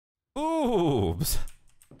boobs.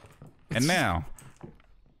 And now,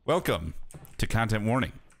 welcome to Content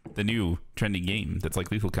Warning, the new trending game that's like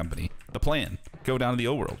Lethal Company. The plan: go down to the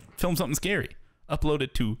old world, film something scary, upload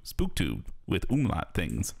it to SpookTube with umlaut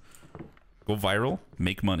things, go viral,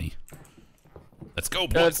 make money. Let's go,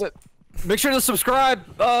 boys. Make sure to subscribe.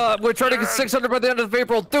 We're trying to get 600 by the end of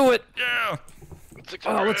April. Do it. Yeah.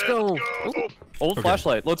 Let's go. Ooh, old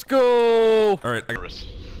flashlight. Let's go. All right.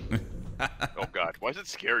 Oh God, why is it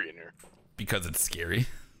scary in here? Because it's scary.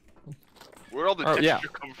 Where'd all the texture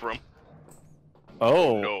come from?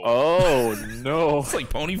 Oh no. Oh no. It's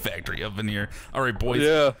like Pony Factory up in here. All right, boys.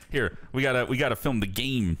 Yeah. Here, we gotta film the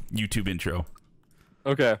game YouTube intro.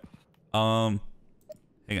 Okay. Hang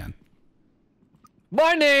on.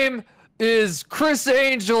 My name is Chris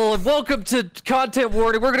Angel, and welcome to Content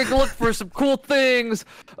Warning. We're gonna go look for some cool things.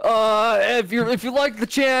 If you like the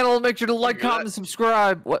channel, make sure to like, comment, and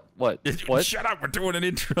subscribe. What? Shut up! We're doing an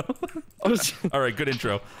intro. All right, good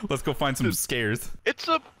intro. Let's go find some scares. It's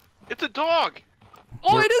a dog.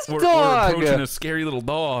 Oh, it is a dog. We're approaching a scary little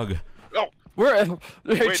dog. Oh.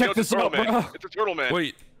 Hey, wait, check this out, bro. It's a turtle man.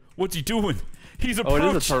 Wait, what's he doing? He's approaching.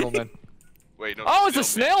 Oh, it is a turtle man. Wait, no. Oh, it's a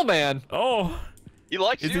snail man. Oh. He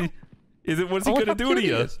likes you. What's he gonna do to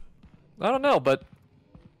you? I don't know, but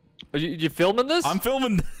are you filming this? I'm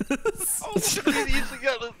filming this. Oh,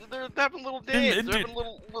 they're having little dance. They're having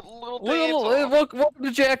little dance. Welcome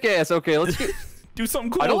to Jackass. Okay, let's get... do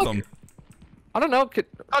something cool with them. I don't know.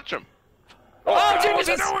 Touch him. Oh, what's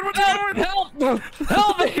he doing? What's he doing?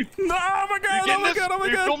 Help me! No, oh my God! Oh my God! Oh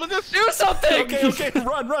my God! Filming this? Do something! Okay,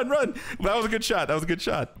 run! That was a good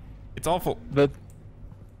shot. It's awful.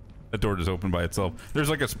 The door just opened by itself. There's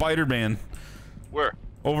like a Spider-Man. Where?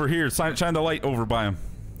 Over here. Shine the light over by him.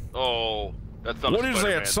 Oh, that's not. What is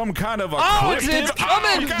that? Some kind of a. Oh, it's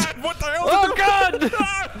coming! Oh God! What the hell? Oh God!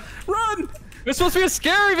 Run! It's supposed to be a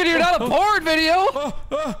scary video, not a porn video.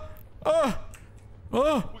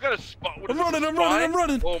 We got a spot. I'm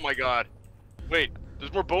running. Oh my God! Wait,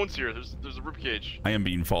 there's more bones here. There's a ribcage. I am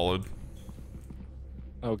being followed.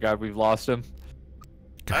 Oh God, we've lost him.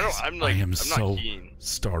 Guys, I'm not so keen.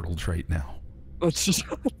 startled right now. Let's just.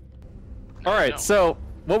 All right, so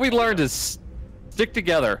what we learned is stick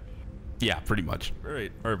together. Yeah, pretty much. All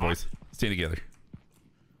right, boys, stay together.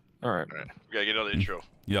 All right. We gotta get another intro.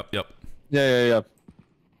 Yep. Yeah.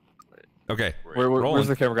 Okay. Where's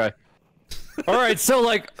the camera guy? All right, so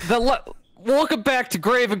like welcome back to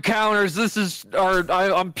Grave Encounters. This is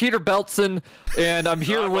I'm Peter Beltson, and I'm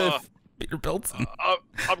here with Peter Beltson.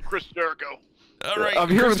 I'm Chris Jericho. All right, I'm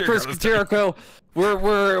here with Chris Jericho.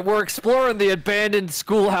 We're exploring the abandoned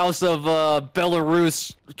schoolhouse of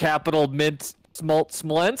Belarus capital Minsk,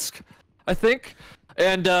 Smolensk, I think.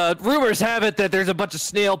 And rumors have it that there's a bunch of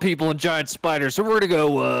snail people and giant spiders. So we're gonna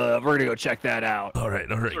go check that out. All right.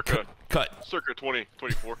 Cut. Circa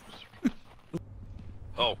 2024.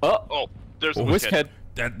 Oh, there's a whisk head.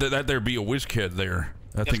 That there be a whisk head there.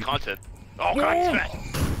 That's content. Oh God, he's fat.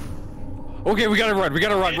 Okay, we gotta run. Run.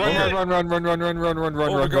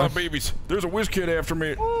 Oh my God, babies! There's a whisk kid after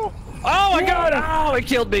me. Oh my God! Oh, it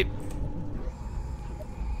killed me.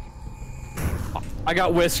 I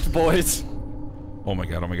got whisked, boys. Oh my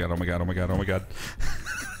God!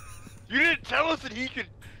 You didn't tell us that he could.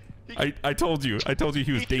 I told you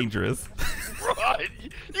he was dangerous. Right.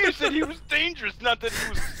 You said he was dangerous, not that he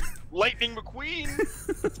was Lightning McQueen.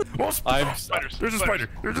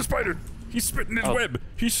 There's a spider. He's spitting his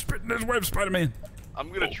web. Spider-Man.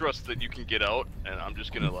 I'm gonna trust that you can get out, and I'm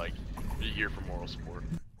just gonna be here for moral support.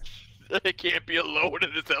 I can't be alone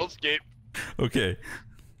in this hellscape. Okay.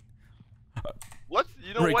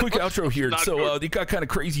 Quick outro here. So it got kind of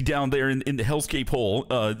crazy down there in the hellscape hole.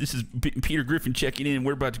 This is Peter Griffin checking in.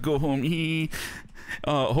 We're about to go home.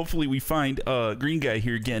 Hopefully we find green guy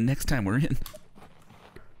here again next time we're in.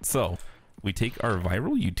 So we take our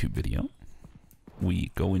viral YouTube video.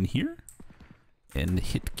 We go in here and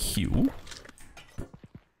hit Q,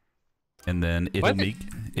 and then it'll make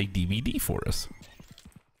a DVD for us.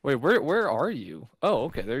 Wait, where are you? Oh,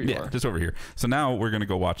 okay, there you are. Yeah, just over here. So now we're gonna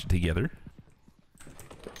go watch it together.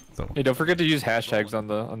 So hey, don't forget to use hashtags on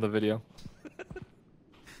the video.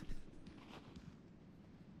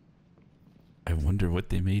 I wonder what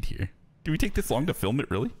they made here. Do we take this long to film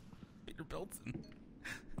it, really? Peter Beltson.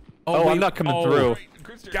 Oh, I'm not coming through.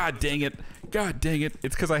 God dang it.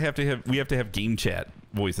 It's because we have to have game chat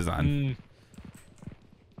voices on.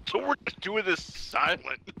 So we're just doing this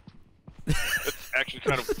silent. It's actually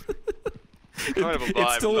kind of a vibe. I'm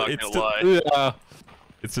not gonna lie. Yeah.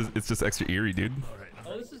 It's just extra eerie, dude. All right.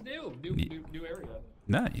 Oh, this is new area.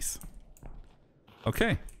 Nice.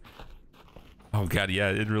 Okay. Oh God, yeah,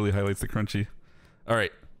 it really highlights the crunchy. All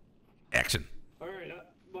right, Action. All right.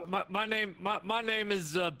 My name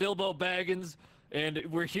is Bilbo Baggins, and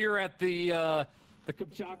we're here at the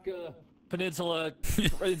Kamchatka Peninsula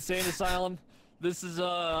Insane Asylum. This is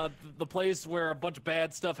the place where a bunch of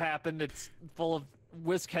bad stuff happened. It's full of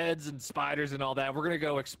whisk heads and spiders and all that. We're gonna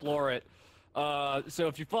go explore it. So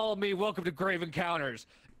if you follow me, welcome to Grave Encounters.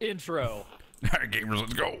 Intro. All right, gamers,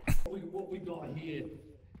 let's go. What we got here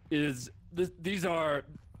is these are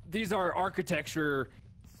architecture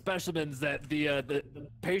specimens that the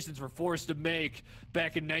patients were forced to make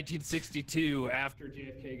back in 1962 after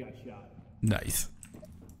JFK got shot. Nice.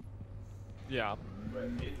 Yeah.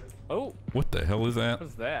 Oh. What the hell is that?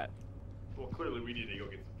 What's that? Well, clearly we need to go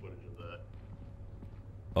get some footage of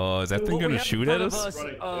that. Is that thing gonna shoot at us? It's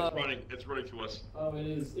running to us. Oh, it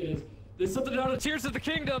is. There's something out of Tears of the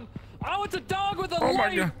Kingdom. Oh, it's a dog with a light.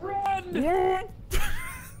 My God. Run!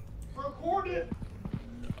 Record it!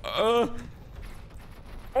 Oh!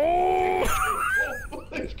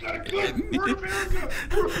 It's got a gun! We're in America!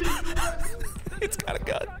 It's got a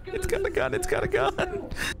gun. It's got a gun. It's got a gun.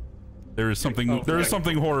 There is something. There is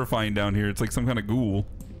something horrifying down here. It's like some kind of ghoul.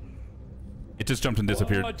 It just jumped and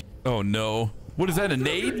disappeared. Oh no! What is that? A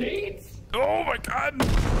nade? Oh my God!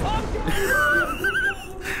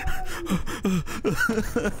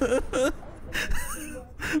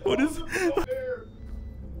 What is?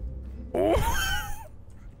 Oh.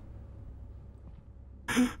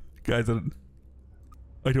 Guys, I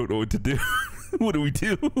don't know what to do. What do we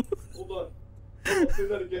do? Hold on. I'll say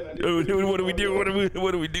that again. What do we do? What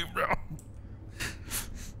do we do, bro?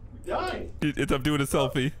 Die! I'm doing a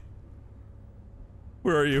selfie.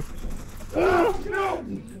 Where are you? No!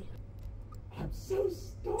 I'm so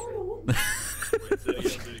startled.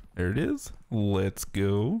 There it is. Let's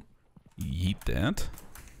go. Yeet that.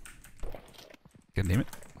 God damn it.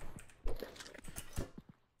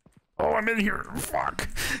 Oh, I'm in here. Fuck.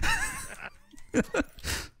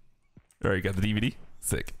 All right, got the DVD.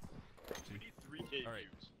 Sick. We need 3K All right.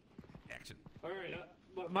 views. Action. All right.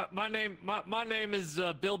 My name is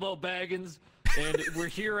Bilbo Baggins, and we're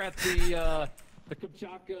here at the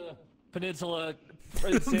Kamchatka Peninsula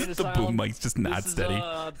Insane The Asylum. boom mic's just not steady.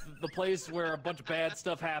 This is the place where a bunch of bad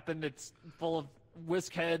stuff happened. It's full of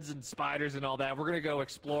whisk heads and spiders and all that. We're gonna go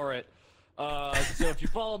explore it. So if you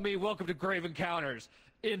follow me, welcome to Grave Encounters.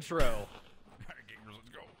 Intro. All right, gamers,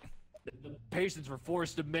 let's go. The patients were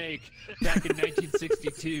forced to make back in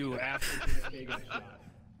 1962 after JFK got shot.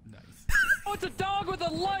 Nice. Oh, it's a dog with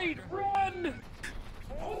a light! Run!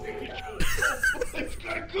 It's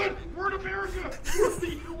got a gun! We're in America! We're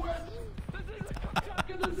the U.S.!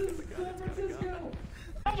 This is San Francisco!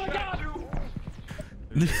 Oh my God!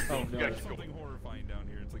 Oh no. There's something horrifying down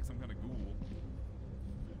here. It's like some kind of ghoul.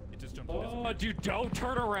 It just jumped. Oh, dude, don't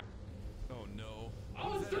turn around! Oh no.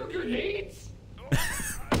 Oh, it's their grenades! Oh,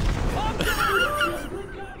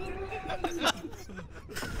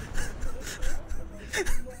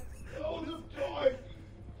 the dog!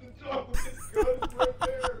 The dog with his gun right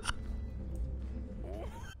there!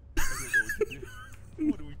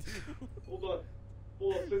 What do we do? Hold on.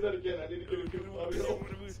 Say that again. I need to get a good audio. What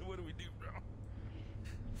do we do, bro?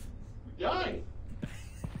 We die!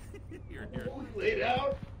 Here. We laid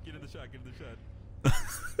out! Get in the shot.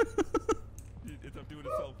 I'm doing a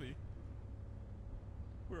selfie.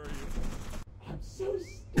 Where are you? I'm so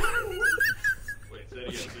startled! Wait, say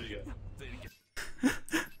it again.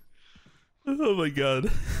 Oh my God.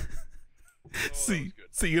 Oh, Seeing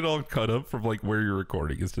it all cut up from like where you're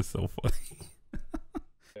recording is just so funny.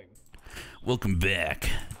 Welcome back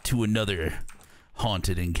to another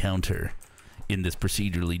haunted encounter in this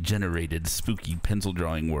procedurally generated spooky pencil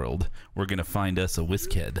drawing world. We're gonna find us a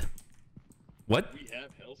whisk head. What? We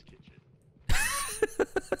have Hell's Kitchen.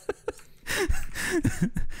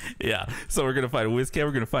 Yeah, so we're gonna find a whisk head,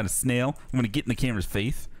 we're gonna find a snail. I'm gonna get in the camera's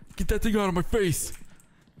face. Get that thing out of my face!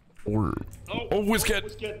 Or whisk head!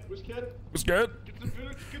 Whisk head! Whisk head! Get some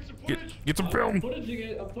footage! Get some film! I'm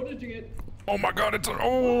footage it. Oh my God, it's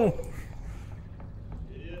Alright.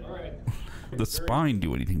 the spine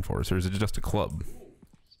do anything for us, or is it just a club?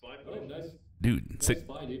 Spine Oh, nice. Dude, sick.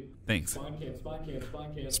 Spine, dude. Thanks. Spine cam.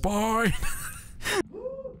 Spine!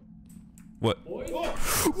 What? Boys.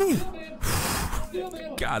 Steel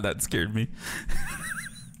man. God, that scared me.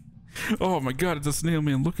 Oh my God, it's a snail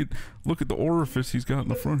man. Look at the orifice he's got in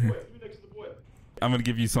the front here. I'm gonna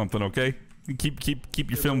give you something, okay? Keep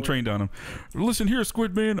your film trained on him. Listen here,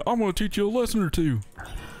 Squid Man. I'm gonna teach you a lesson or two.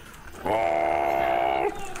 Oh!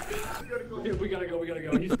 Dude, we gotta go.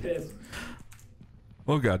 He's pissed.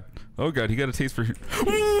 Oh God, he got a taste for. Oh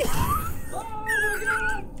my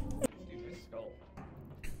God! Dude, his skull.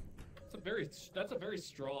 That's a very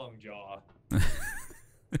strong jaw.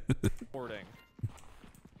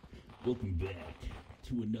 Welcome back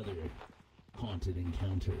to another haunted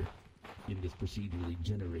encounter in this procedurally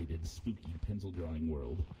generated spooky pencil drawing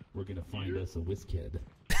world. We're gonna find us a whiskhead.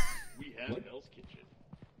 We have Hell's Kitchen.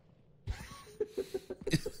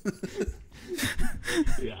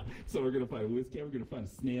 Yeah, so we're gonna find a whiskhead, we're gonna find a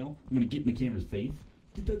snail. I'm gonna get in the camera's face.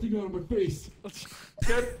 Get that thing out of my face!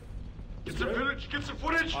 Get some footage! Get some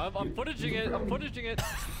footage! I'm footaging it! I'm footaging it!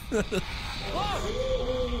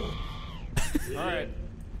 Alright.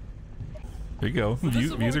 There you go.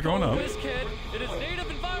 Views are going up. Whiskhead in its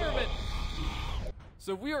native environment!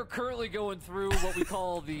 So we are currently going through what we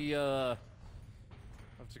call the, I'm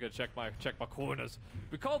just gonna check my corners.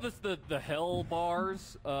 We call this the hell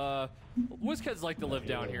bars. Whiskheads like to live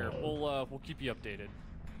down here. We'll keep you updated.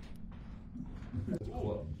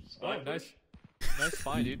 Oh, nice. Nice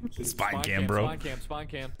spine, dude. Spine cam, bro. Spine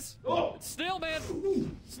cam. Oh! Snail man!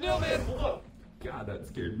 Snail man! God, that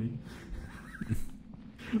scared me.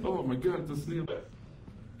 Oh my god, it's a snail.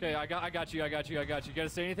 Okay, I got you. You gotta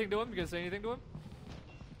say anything to him?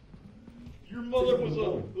 Your mother was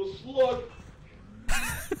a slug!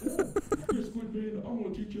 Squid Man, I'm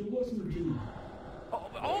gonna teach you a lesson or two.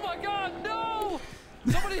 Oh my god, no!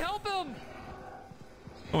 Somebody help him!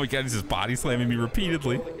 Oh my god, he's just body slamming me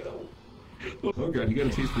repeatedly. Oh god, you gotta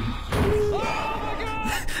chase me. Oh my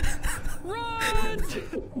god! Run!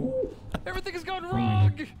 Everything is going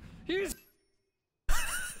wrong! He's...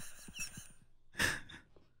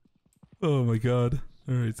 Oh my god.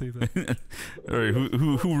 Alright, save that. Alright,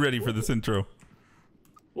 who ready for this intro?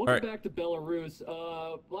 Welcome back to Belarus.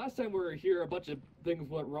 Last time we were here, a bunch of things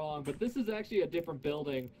went wrong, but this is actually a different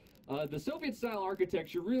building. The Soviet-style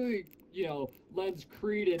architecture really, you know, lends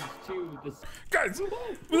credence to this. Guys! Do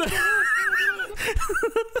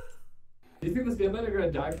you think the snailmen are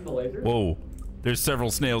gonna die from the laser? Whoa. There's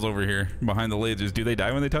several snails over here behind the lasers. Do they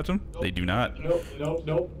die when they touch them? Nope. They do not. Nope.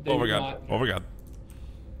 Oh my god. Oh my god.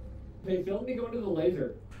 Hey, film me going to the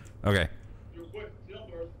laser. Okay.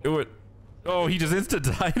 Do it. Oh, he just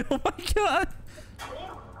insta-died. Oh my god.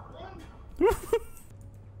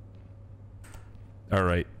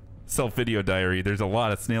 Alright. Self-video diary. There's a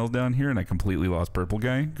lot of snails down here, and I completely lost purple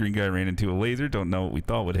guy. Green guy ran into a laser. Don't know what we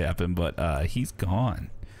thought would happen, but he's gone.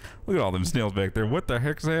 Look at all them snails back there. What the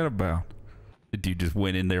heck's that about? The dude just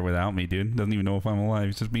went in there without me, dude. Doesn't even know if I'm alive.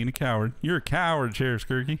 He's just being a coward. You're a coward, Sheriff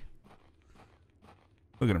Skirky.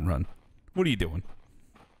 Look at him run. What are you doing?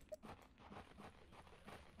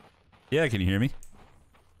 Yeah, can you hear me?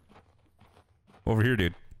 Over here,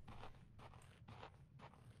 dude.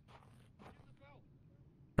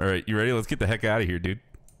 Alright, you ready? Let's get the heck out of here, dude.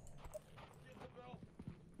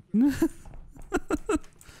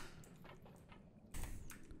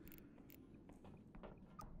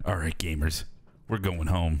 Alright, gamers. We're going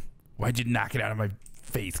home. Why'd you knock it out of my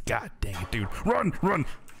face? God dang it, dude. Run! Run!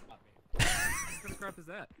 What the crap is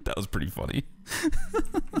that? That was pretty funny.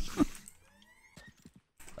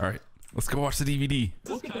 Alright, let's go watch the DVD.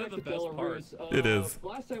 Welcome back to Belarus. It is.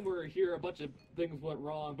 Last time we were here, a bunch of things went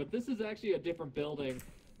wrong, but this is actually a different building.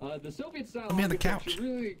 The Soviet-style architecture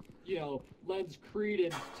really, you know, lends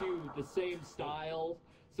credence to the same style.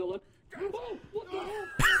 So let's... Oh, what the hell?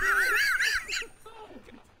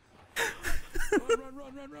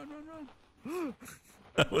 Run!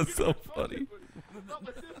 That was so funny.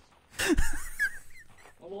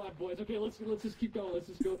 I'm alive, boys. Okay, let's just keep going. Let's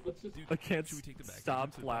just go. Let's just. I can't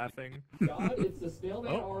stop laughing. God, it's the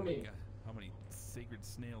Snailman Army. God. How many sacred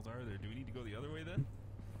snails are there? Do we need to go the other way then?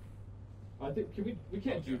 I think we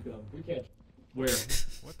can't juke them. We can't. Where?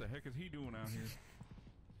 What the heck is he doing out here?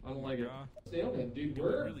 I don't like it. Snailman, dude,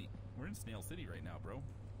 we're in Snail City right now, bro.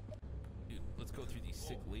 Dude, let's go through these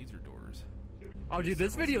sick laser doors. Oh, dude,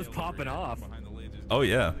 this video's popping off. Oh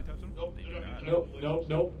yeah.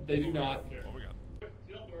 Nope, they do not. Oh my god.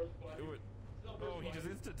 Do it. Oh, he just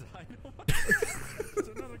insta-died. It's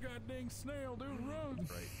another goddamn snail, dude. Run!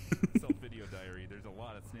 Right. Self-video diary. There's a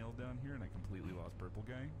lot of snails down here, and I completely lost purple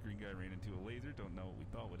guy. Green guy ran into a laser. Don't know what we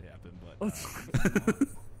thought would happen, but look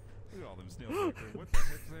at all them snails back there. What the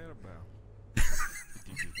heck's that about? The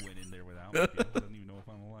dude just went in there without me. Dude. Doesn't even know if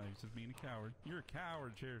I'm alive. He's just being a coward. You're a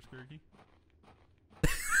coward, Sheriff Skirky.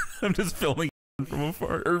 I'm just filming from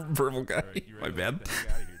afar. Or purple guy. Right, my bad. Get the heck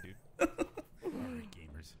out of here, dude. Alright,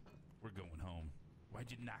 gamers. We're going home.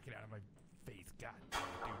 Why'd you knock it out of my face? God damn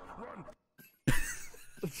it, dude.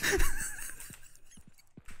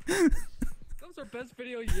 Run! That was our best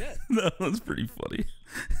video yet. That was pretty funny.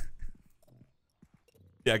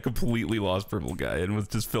 Yeah, I completely lost purple guy and was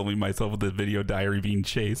just filming myself with the video diary being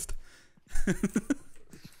chased.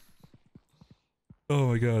 Oh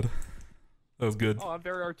my god. That was good. Oh, I'm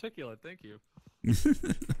very articulate. Thank you.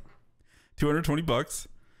 $220.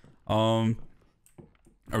 Are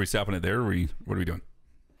we stopping it there? Or what are we doing?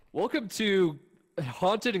 Welcome to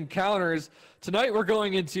Haunted Encounters. Tonight we're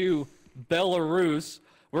going into Belarus.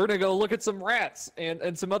 We're gonna go look at some rats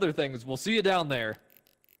and some other things. We'll see you down there.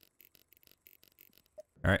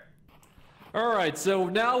 All right. All right, so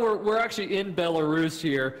now we're actually in Belarus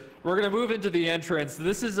here. We're gonna move into the entrance.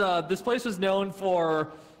 This is this place was known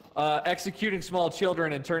for executing small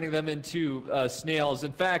children and turning them into snails.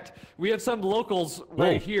 In fact, we have some locals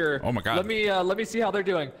right here. Oh my God! Let me see how they're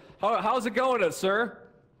doing. How's it going, sir?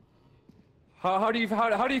 How do you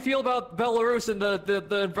feel about Belarus and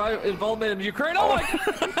the involvement in Ukraine? Oh my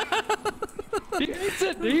God! He hates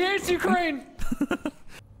it. He hates Ukraine.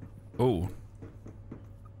 Oh,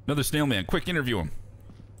 another snail man! Quick, interview him.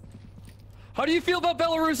 How do you feel about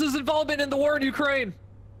Belarus's involvement in the war in Ukraine?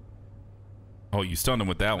 Oh, you stunned him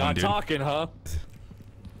with that one, Not dude. talking, huh?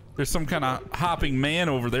 There's some kind of hopping man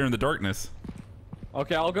over there in the darkness.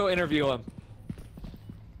 Okay, I'll go interview him.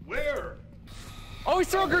 Where? Oh, he's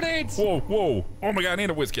throwing grenades! Whoa, whoa! Oh my God,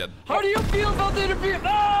 and a whiz kid. How do you feel about the interview?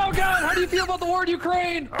 Oh God! How do you feel about the war in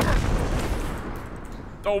Ukraine?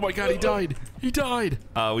 Oh my God, he died! He died!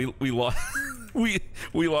 We lost. we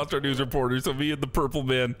lost our news reporter. So me and the purple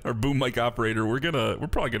man, our boom mic operator, we're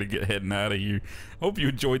probably gonna get heading out of here. Hope you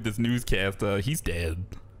enjoyed this newscast. He's dead.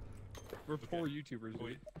 We're poor YouTubers,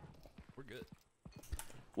 dude. We're good.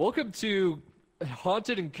 Welcome to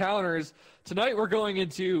Haunted Encounters. Tonight we're going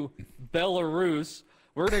into Belarus.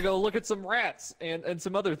 We're gonna go look at some rats and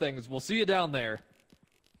some other things. We'll see you down there.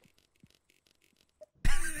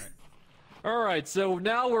 All right, so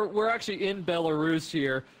now we're actually in Belarus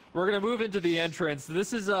here. We're gonna move into the entrance.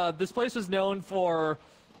 This is this place was known for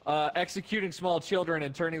executing small children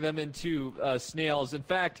and turning them into snails. In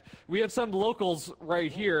fact, we have some locals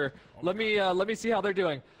right here. Let me see how they're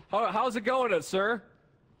doing. How's it going, sir?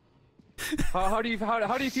 How do you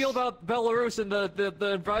feel about Belarus and the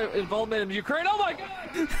involvement in Ukraine? Oh my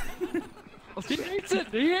God! He hates it.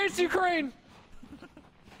 He hates Ukraine.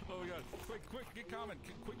 Oh my God! Quick, get comment.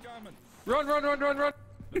 Quick comment. Run! Another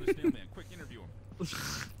snail man. Quick, interview him.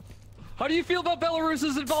 How do you feel about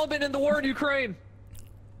Belarus's involvement in the war in Ukraine?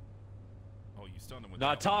 Oh, you stunned him with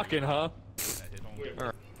Not that one, talking, dude. huh? That hit home. All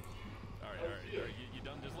right. All right. You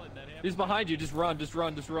done just letting that happen? He's behind you. Just run. Just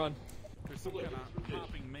run. There's some kind of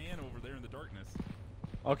hopping man over there in the darkness.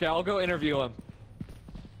 Okay, I'll go interview him.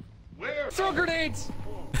 Where? Throw grenades!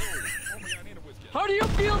 Oh my God, and a whiz kid. How do you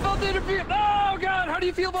feel about the interview? Oh God! How do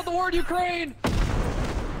you feel about the war in Ukraine?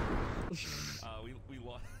 We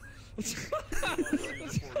lost. The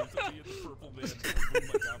purple man, boom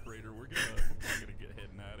mic operator. We're probably gonna get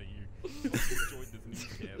heading out of here. Hope you enjoyed this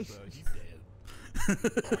newscast. He's dead.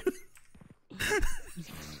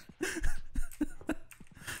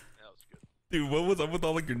 That was good. Dude, what was up with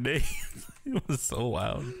all the grenades? It was so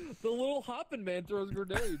loud. The little hopping man throws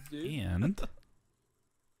grenades, dude. And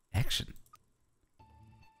action.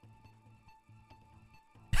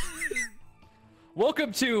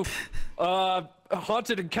 Welcome to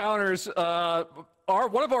Haunted Encounters. One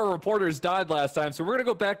of our reporters died last time, so we're gonna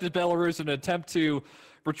go back to Belarus and attempt to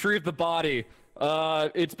retrieve the body.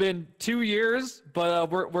 It's been 2 years,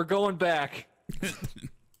 but we're going back.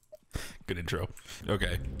 Good intro.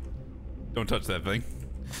 Okay. Don't touch that thing.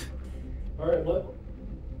 All right, what?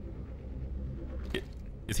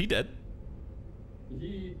 Is he dead?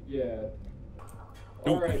 Yeah. Ooh.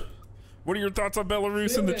 All right. What are your thoughts on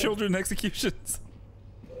Belarus and the Yeah. children executions?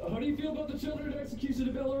 How do you feel about the children execution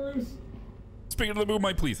in Belarus? Speaking of the boom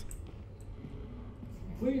mic, please.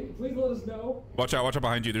 Please let us know. Watch out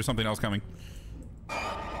behind you. There's something else coming. Oh,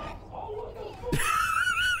 what the fuck?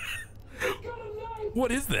 He's got a knife.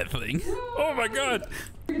 What is that thing? Oh my God.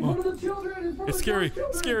 In front of the children. In front It's of scary. the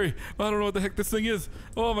children. Scary. I don't know what the heck this thing is.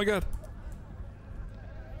 Oh my God.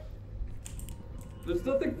 There's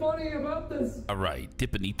nothing funny about this. All right.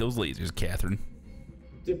 Dip beneath those lasers, Catherine.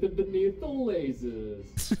 Dipping beneath the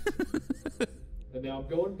lasers. And now I'm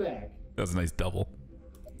going back. That was a nice double.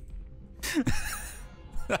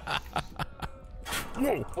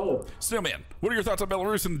 Whoa. Oh. Snailman, what are your thoughts on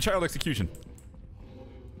Belarus and the child execution?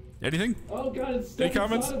 Anything? Oh God, it's stuck Any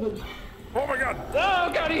comments? inside of him. Oh my God.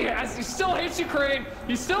 Oh God, he still hates Ukraine.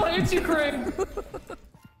 He still hates Ukraine.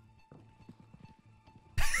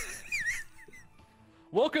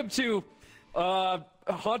 Welcome to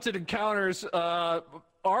Haunted Encounters.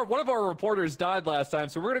 One of our reporters died last time,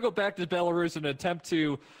 so we're gonna go back to Belarus and attempt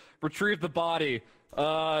to retrieve the body.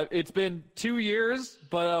 It's been 2 years,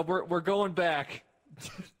 but we're going back.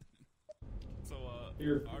 So,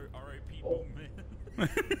 Here. R.I.P. Oh.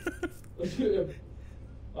 Boom Man.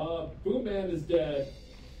 Boom Man is dead.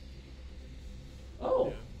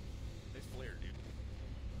 Oh. Nice flare, dude.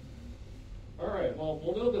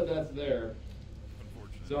 we'll know that that's there.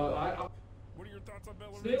 Unfortunately. So What are your thoughts on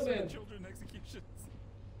Belarus Snailman. and children executions?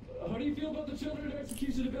 How do you feel about the children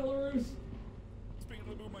execution in Belarus? Speak into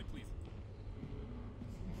the boom mic, please.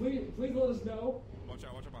 Please let us know. Watch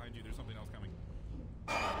out behind you. There's something else coming.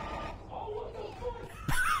 Oh, what the fuck?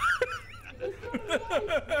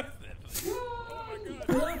 Oh my god.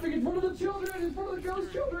 You're laughing in front of the children, in front of the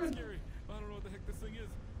ghost children. Scary. I don't know what the heck this thing is.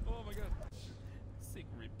 Oh my god. Sick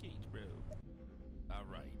rib cage, bro. All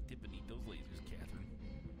right, dip beneath those lasers, Catherine.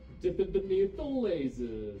 Dipping beneath the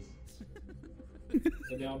lasers.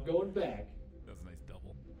 And now I'm going back. That's a nice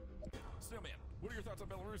double. Snailman, what are your thoughts on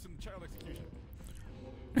Belarus and child execution?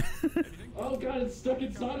 Anything? Oh god, it's stuck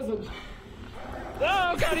inside of him.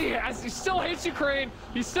 Oh god, he still hates Ukraine.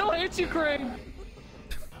 He still hates Ukraine.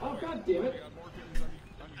 Oh god damn I it. got more kittens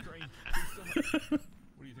on Ukraine.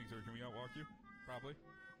 What do you think, sir? Can we outwalk you? Probably.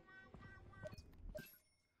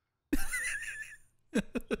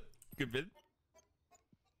 Good bit.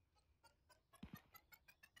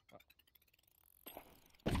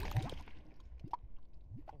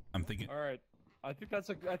 I'm thinking. All right. I think this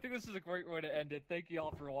is a great way to end it. Thank you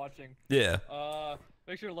all for watching. Yeah.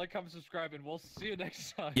 Make sure to like, comment, subscribe, and we'll see you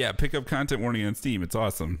next time. Yeah, pick up content warning on Steam. It's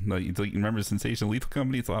awesome. Like, remember Sensational Lethal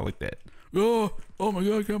Company? It's a lot like that. Oh my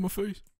god, I got my face.